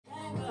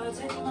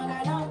but any man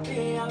I don't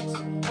pay out. No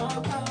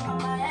girl,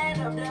 I'm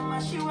ahead of them,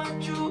 and she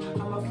went through.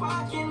 I'm a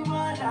fucking boy,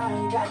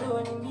 I got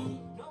only me.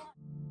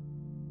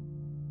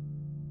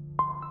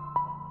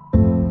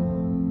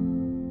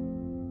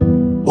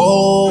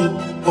 Whoa,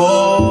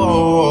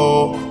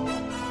 whoa,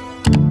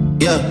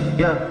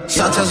 yeah.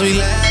 Sometimes we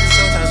laugh,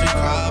 sometimes we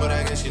cry, but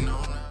I guess you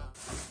know now.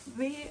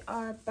 We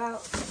are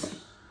about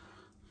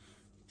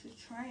to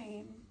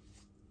train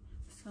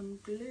some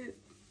glute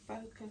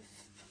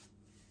focused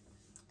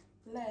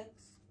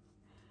legs,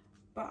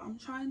 but I'm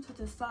trying to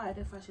decide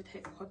if I should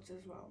hit quads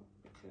as well,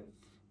 because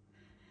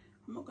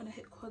I'm not going to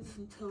hit quads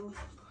until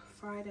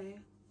Friday,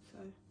 so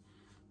I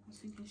was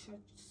thinking should I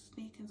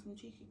sneak in some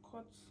cheeky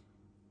quads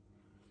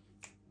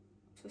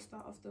to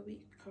start off the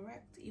week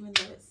correct, even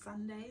though it's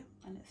Sunday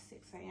and it's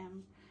 6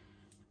 AM.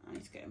 I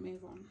need to get a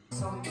move on.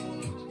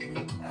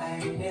 I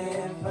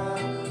never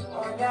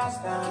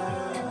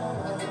understand.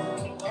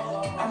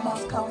 I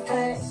must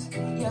confess,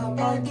 your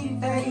body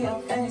very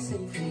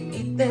offensive.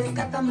 It does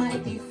got on my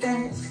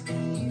defense.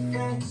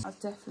 I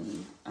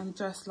definitely am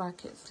dressed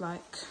like it's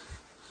like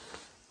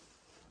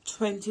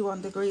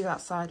 21 degrees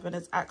outside when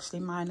it's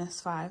actually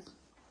 -5.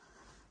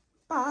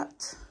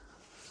 But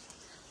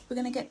we're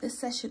gonna get this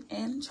session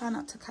in, try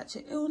not to catch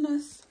an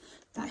illness.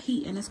 That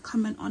heating is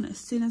coming on as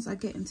soon as I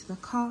get into the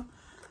car.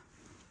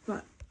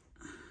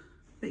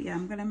 But yeah,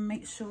 I'm gonna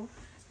make sure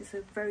it's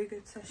a very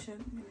good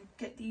session. I'm gonna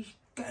get these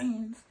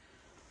gains,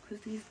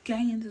 because these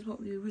gains is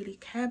what we really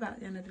care about at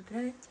the end of the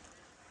day.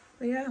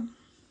 But yeah,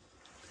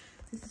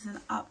 this is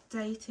an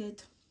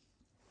updated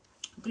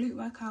glute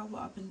workout,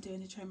 what I've been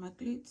doing to train my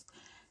glutes.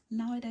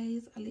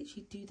 Nowadays, I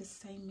literally do the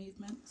same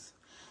movements,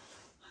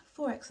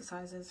 4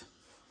 exercises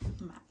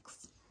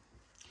max.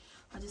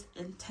 I just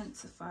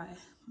intensify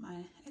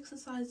my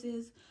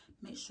exercises,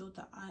 make sure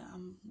that I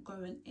am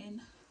going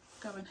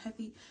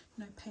heavy,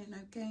 no pain, no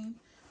gain,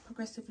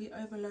 progressively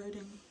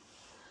overloading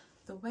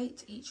the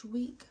weight each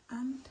week.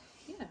 And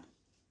yeah,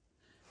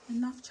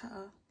 enough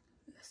chatter,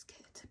 let's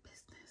get to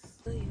business.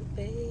 So you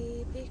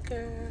baby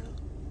girl,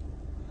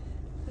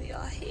 we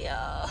are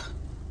here.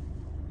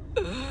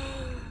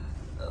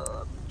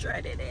 Oh, I'm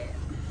dreading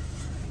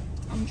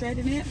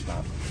it,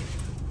 but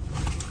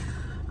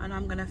and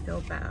I'm gonna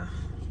feel better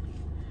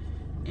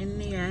in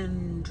the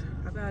end.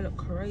 I better look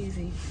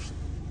crazy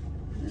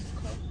in this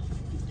car.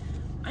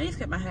 I need to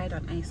get my hair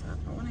done ASAP.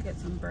 I want to get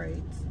some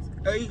braids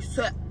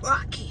ASAP,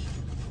 Rocky,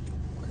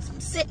 because I'm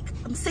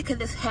sick of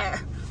this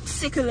hair. I'm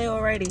sick of it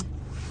already.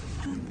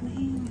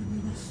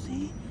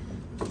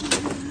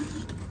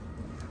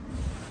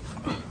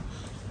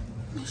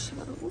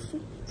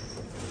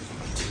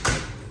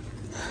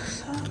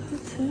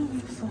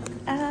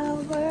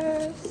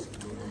 Hours,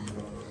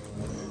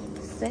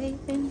 say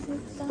things you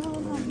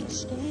don't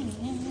understand.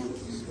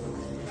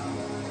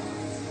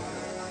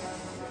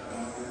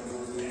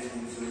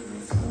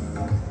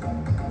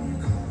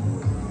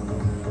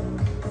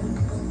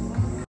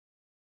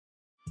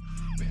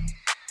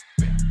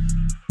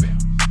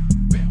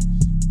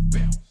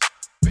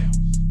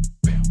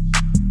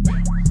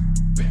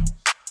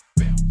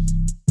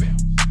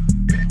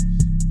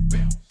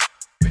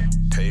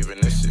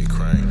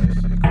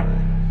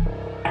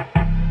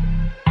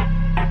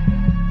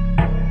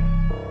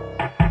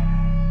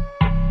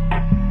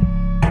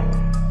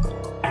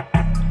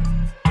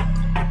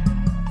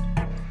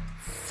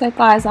 So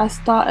guys, I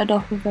started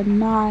off with a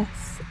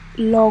nice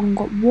long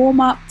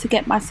warm-up to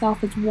get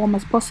myself as warm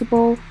as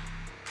possible,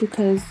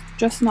 because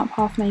dressing up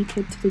half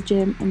naked to the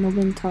gym in the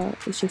winter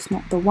is just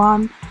not the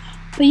one.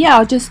 But yeah,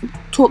 I'll just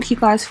talk you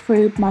guys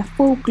through my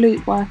full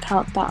glute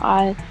workout that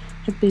I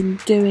have been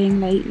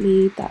doing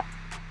lately. That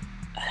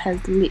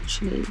has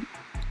literally,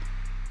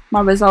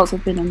 my results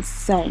have been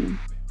insane.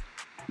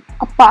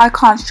 But I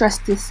can't stress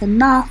this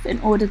enough, in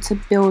order to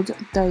build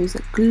those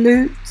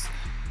glutes,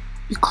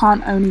 you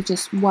can't only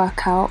just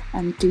work out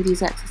and do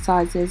these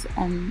exercises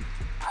and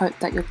hope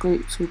that your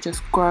glutes will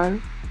just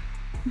grow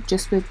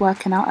just with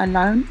working out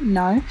alone.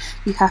 No,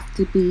 you have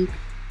to be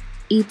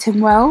eating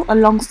well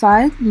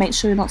alongside. Make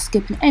sure you're not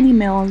skipping any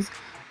meals,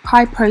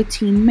 high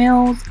protein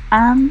meals,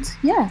 and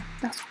yeah,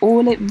 that's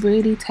all it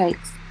really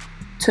takes.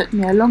 Took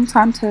me a long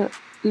time to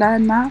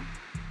learn that,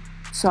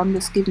 so I'm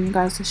just giving you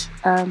guys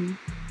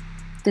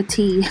the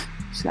tea,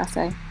 should I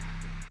say.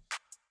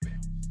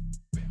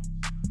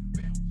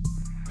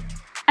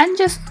 And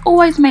just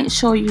always make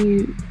sure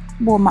you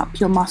warm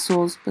up your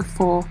muscles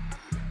before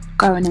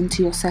going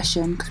into your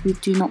session, because we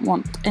do not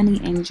want any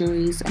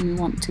injuries and we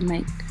want to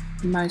make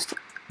the most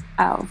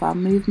out of our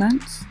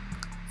movements.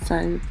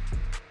 So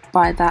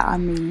by that I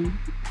mean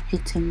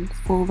hitting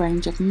full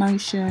range of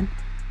motion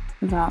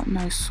without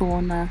no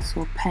soreness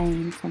or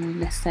pain from,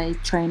 let's say,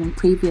 training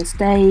previous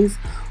days,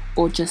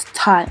 or just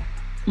tight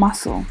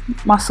muscle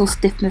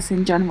stiffness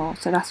in general.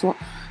 So that's what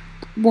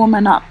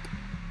warming up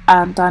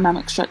and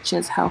dynamic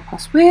stretches help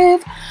us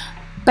with.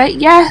 But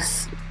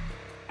yes,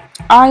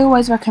 I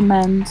always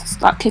recommend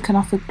start kicking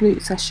off a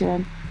glute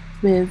session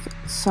with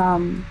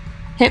some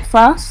hip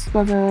thrusts,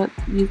 whether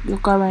you're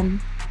going,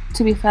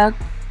 to be fair,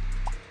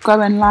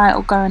 going light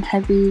or going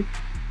heavy.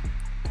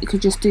 you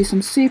could just do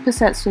some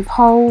supersets with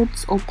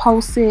holds or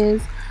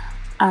pulses,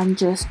 and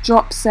just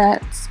drop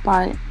sets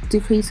by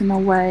decreasing the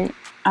weight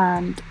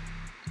and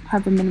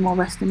have a minimal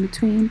rest in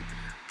between.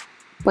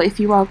 But if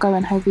you are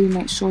going heavy,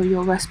 make sure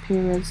your rest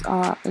periods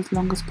are as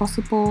long as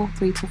possible,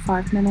 3 to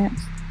 5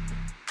 minutes.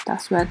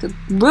 That's where the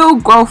real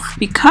growth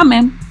be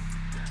coming.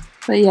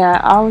 But yeah,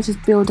 I was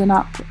just building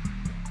up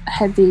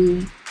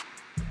heavy,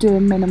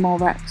 doing minimal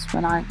reps.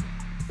 When I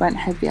went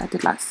heavy, I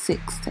did like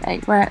 6 to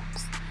 8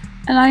 reps,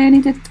 and I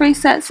only did 3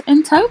 sets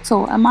in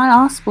total, and my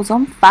ass was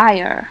on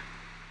fire.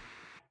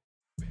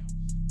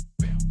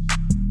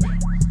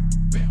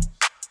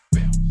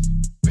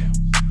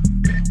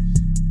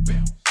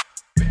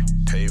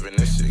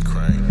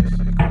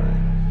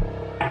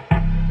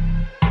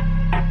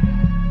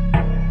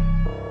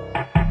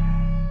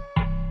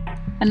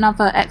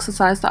 Another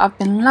exercise that I've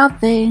been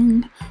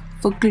loving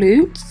for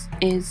glutes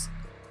is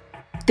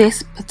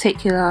this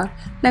particular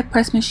leg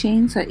press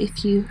machine. So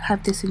if you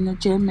have this in your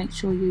gym, make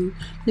sure you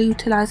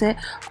utilize it.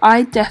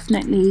 I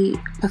definitely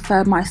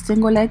prefer my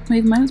single leg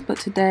movements, but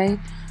today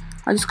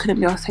I just couldn't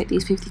be able to take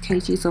these 50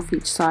 kgs off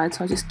each side,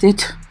 so I just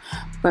did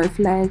both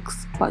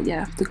legs. But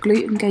yeah, the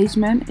glute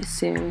engagement is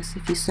serious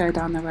if you slow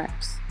down the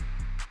reps.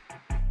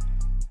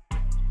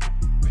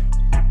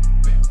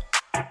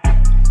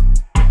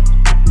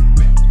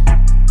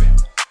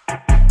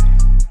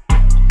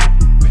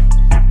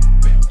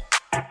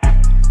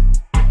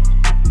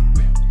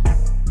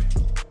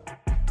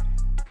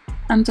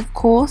 And of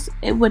course,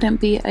 it wouldn't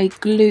be a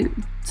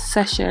glute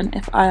session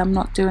if I am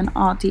not doing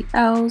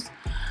RDLs.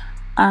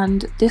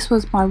 And this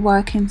was my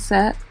working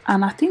set,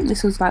 and I think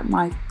this was like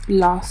my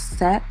last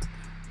set,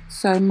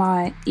 so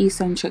my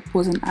eccentric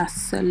wasn't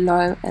as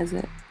low as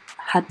it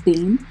had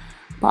been,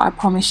 but I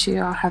promise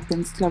you I have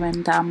been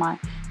slowing down my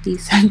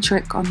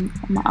eccentric on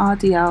my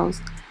RDLs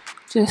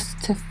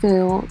just to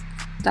feel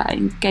that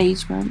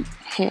engagement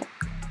hit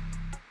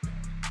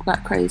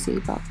like crazy,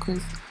 but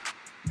because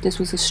this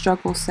was a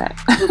struggle set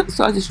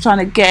so I was just trying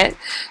to get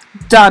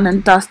done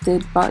and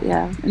dusted. But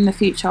yeah, in the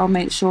future I'll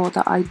make sure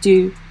that I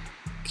do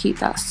keep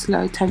that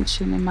slow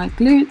tension in my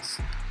glutes.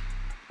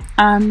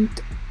 And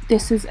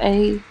this is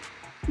a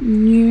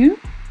new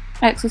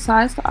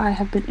exercise that I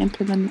have been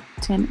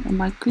implementing in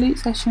my glute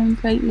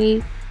sessions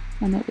lately,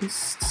 and it is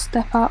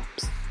step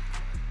ups.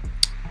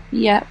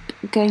 Yep,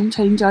 game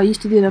changer. I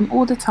used to do them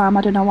all the time.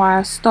 I don't know why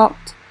I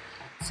stopped.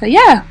 So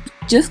yeah,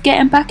 just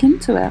getting back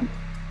into it.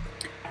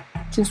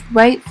 Just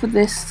wait for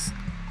this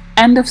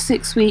end of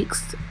 6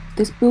 weeks.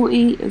 This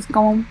booty is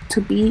going to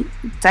be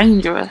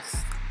dangerous.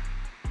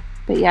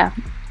 But yeah,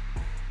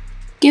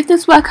 give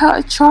this workout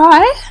a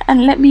try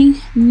and let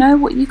me know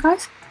what you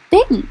guys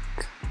think.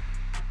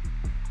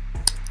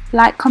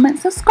 Like, comment,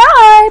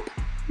 subscribe.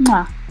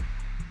 Mwah.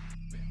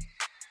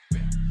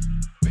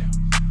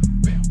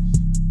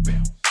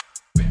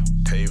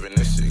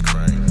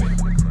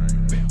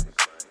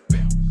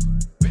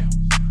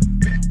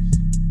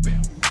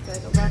 So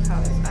the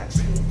workout is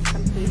actually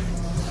complete.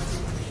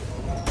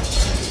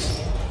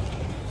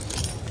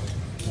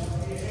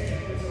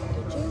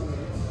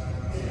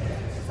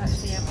 It's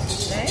actually empty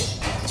today.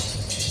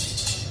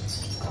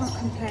 Can't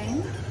complain.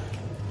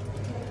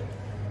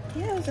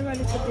 Yeah, it was a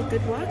relatively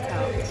good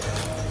workout.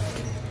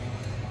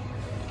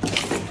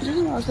 I don't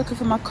know why I was looking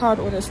for my card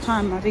all this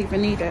time. I didn't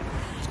even need it.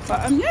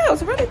 But yeah, it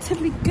was a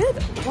relatively good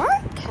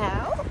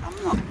workout.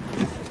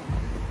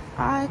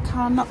 I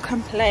cannot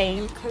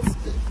complain because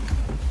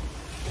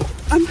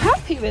I'm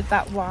happy with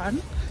that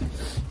one.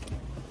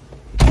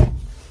 I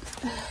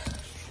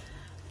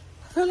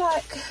feel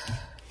like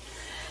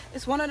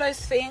it's one of those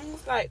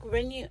things, like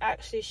when you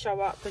actually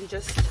show up and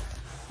just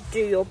do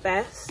your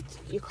best,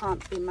 you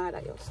can't be mad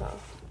at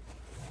yourself.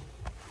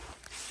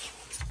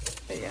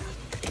 But yeah.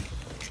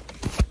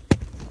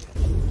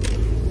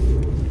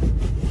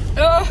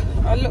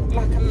 Oh, I look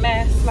like a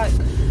mess. Like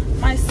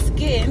my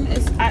skin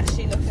is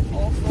actually looking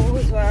awful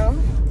as well.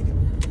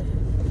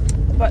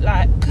 But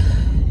like,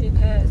 who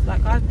cares?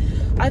 Like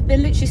I've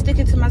been literally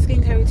sticking to my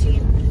skincare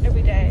routine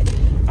every day.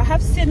 I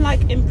have seen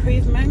like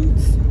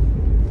improvements,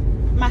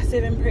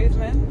 massive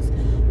improvements,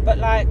 but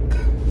like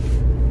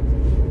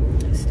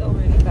it's still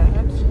really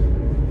bad.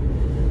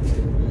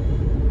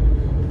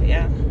 But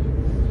yeah,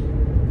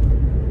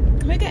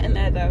 we're getting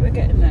there though. We're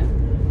getting there.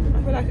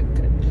 I feel like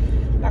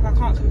I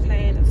can't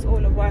complain. It's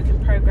all a work in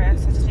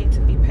progress. I just need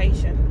to be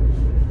patient.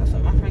 That's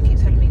what my friend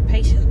keeps telling me.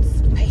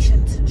 Patience,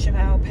 patience,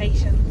 Chevelle,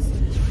 patience.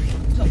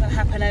 It's not gonna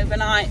happen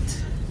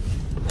overnight.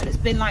 But it's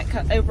been like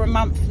over a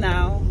month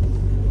now,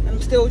 and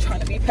I'm still trying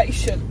to be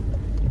patient.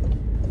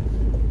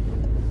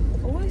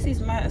 Always these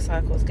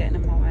motorcycles getting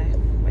in my way.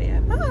 But yeah,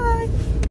 bye.